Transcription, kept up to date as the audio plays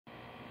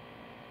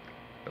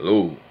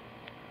Hello,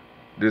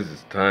 this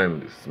is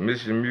Timeless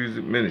Mission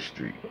Music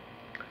Ministry,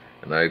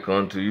 and I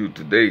come to you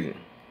today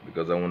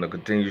because I want to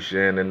continue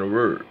sharing in the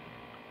Word.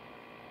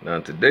 Now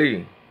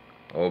today,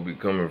 I'll be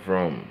coming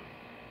from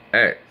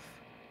Acts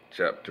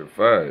chapter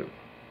 5,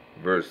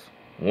 verse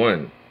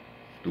 1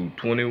 through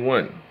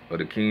 21 of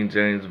the King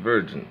James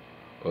Version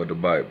of the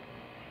Bible.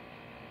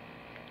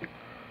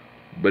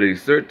 But a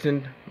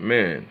certain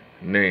man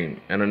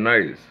named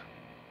Ananias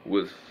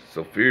was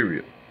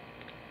Sapphira.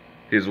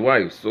 His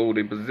wife sold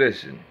a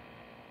possession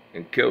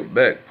and kept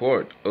back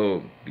part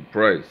of the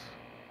price.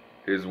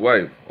 His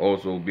wife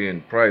also being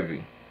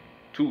privy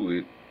to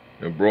it,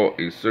 and brought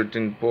a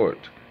certain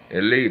part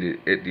and laid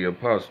it at the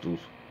apostles'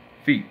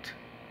 feet.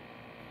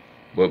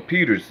 But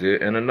Peter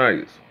said,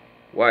 Ananias,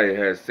 why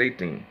has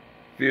Satan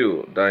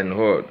filled thine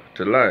heart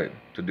to lie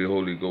to the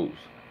Holy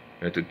Ghost,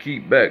 and to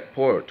keep back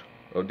part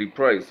of the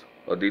price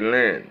of the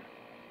land,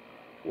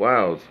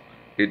 whilst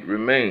it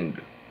remained?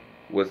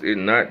 Was it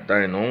not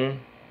thine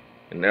own?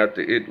 And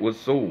after it was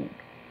sold,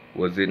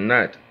 was it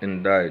not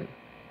in thine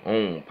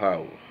own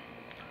power?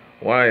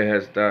 Why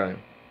hast thou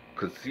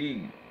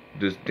conceived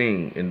this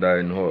thing in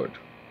thine heart?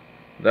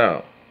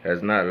 Thou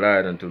hast not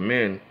lied unto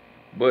men,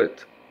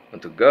 but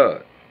unto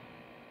God.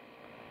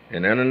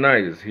 And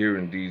Ananias,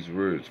 hearing these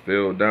words,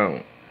 fell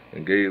down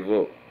and gave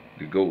up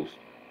the ghost.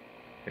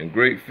 And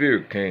great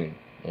fear came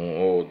on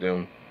all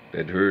them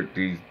that heard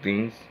these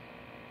things.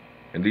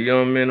 And the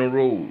young men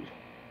arose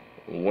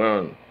and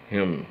wound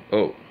him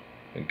up,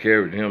 and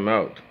carried him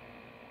out,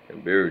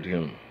 and buried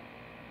him.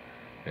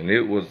 And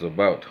it was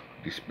about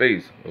the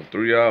space of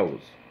 3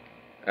 hours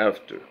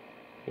after,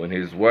 when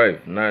his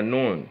wife, not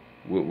knowing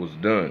what was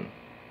done,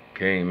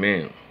 came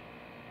in.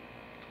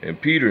 And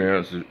Peter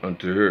answered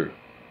unto her,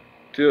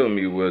 Tell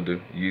me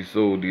whether ye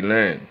sold the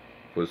land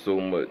for so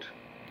much.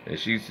 And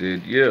she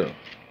said, Yea,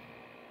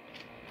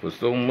 for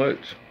so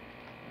much.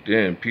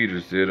 Then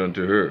Peter said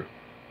unto her,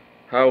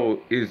 How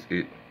is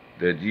it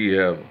that ye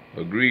have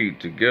agreed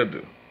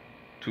together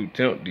to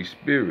tempt the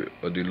Spirit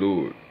of the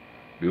Lord?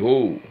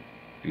 Behold,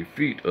 the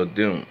feet of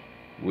them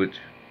which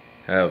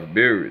have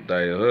buried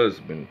thy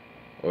husband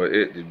are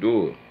at the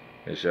door,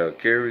 and shall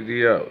carry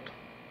thee out.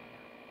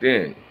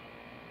 Then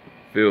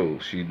fell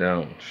she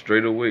down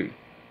straightway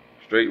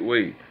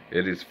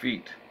at his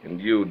feet, and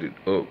yielded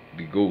up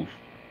the ghost.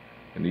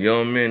 And the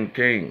young men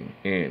came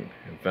in,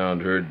 and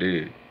found her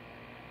dead,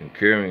 and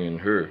carrying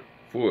her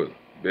forth,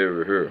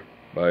 buried her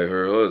by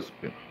her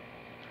husband.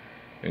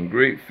 And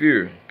great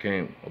fear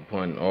came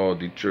upon all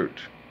the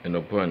church, and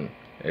upon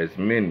as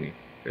many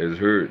as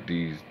heard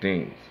these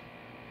things.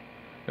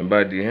 And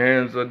by the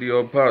hands of the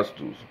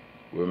apostles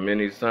were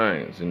many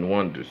signs and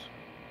wonders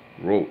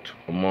wrought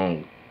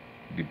among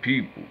the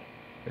people,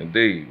 and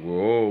they were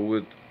all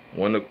with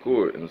one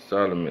accord in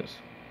Solomon's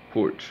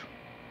porch.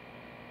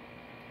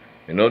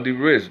 And of the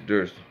rest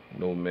durst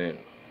no man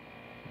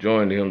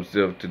join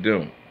himself to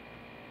them,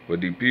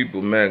 but the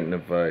people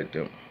magnified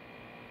them.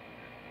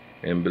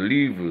 And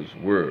believers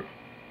were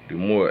the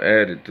more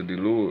added to the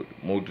Lord,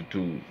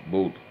 multitudes,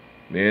 both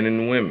men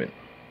and women,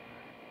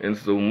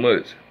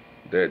 insomuch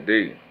that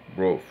they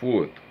brought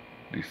forth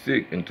the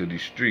sick into the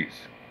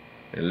streets,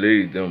 and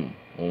laid them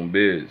on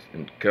beds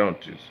and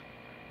couches,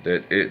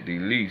 that at the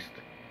least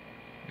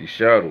the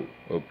shadow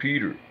of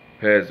Peter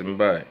passing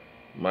by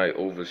might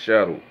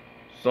overshadow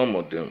some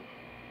of them.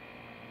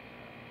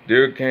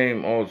 There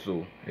came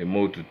also a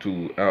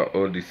multitude out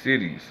of the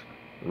cities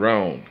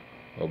round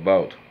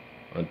about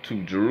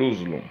unto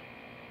Jerusalem,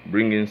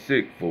 bringing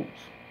sick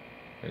folks,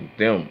 and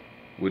them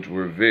which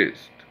were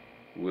vexed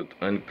with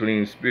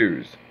unclean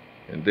spirits,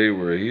 and they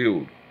were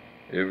healed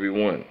every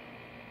one.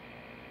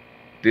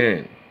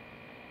 Then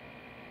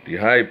the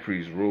high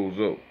priest rose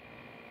up,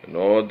 and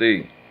all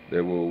they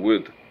that were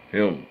with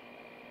him,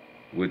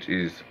 which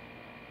is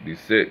the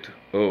sect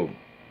of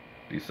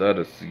the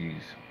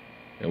Sadducees,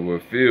 and were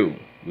filled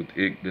with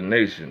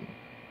indignation,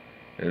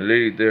 and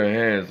laid their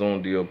hands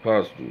on the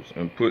apostles,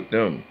 and put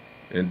them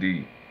in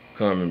the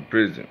common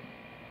prison.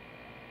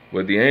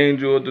 But the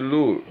angel of the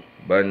Lord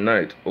by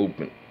night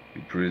opened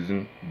the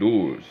prison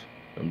doors,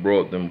 and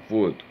brought them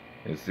forth,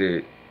 and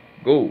said,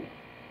 Go,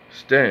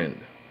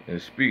 stand,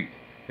 and speak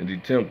in the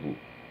temple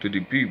to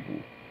the people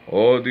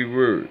all the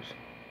words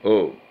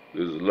of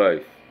this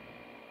life.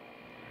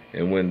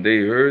 And when they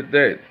heard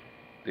that,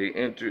 they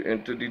entered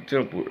into the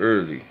temple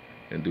early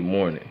in the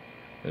morning,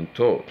 and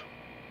taught.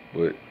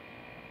 But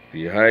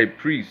the high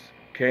priest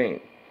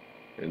came,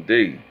 and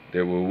they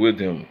that were with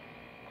him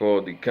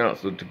called the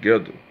council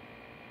together,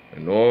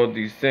 and all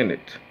the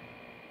senate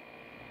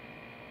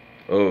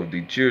of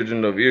the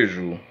children of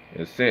Israel,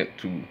 and sent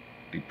to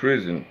the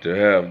prison to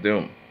have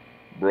them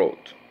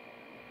brought.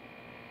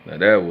 Now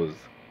that was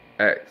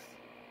Acts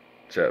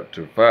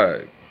chapter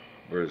 5,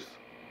 verse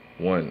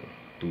 1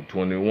 through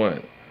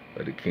 21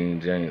 of the King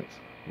James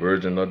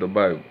Version of the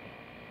Bible.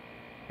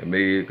 And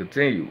may it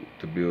continue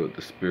to build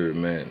the spirit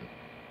man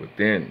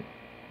within.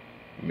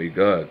 May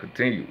God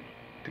continue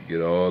to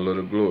get all of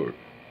the glory.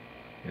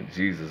 In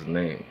Jesus'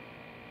 name,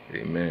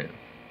 amen.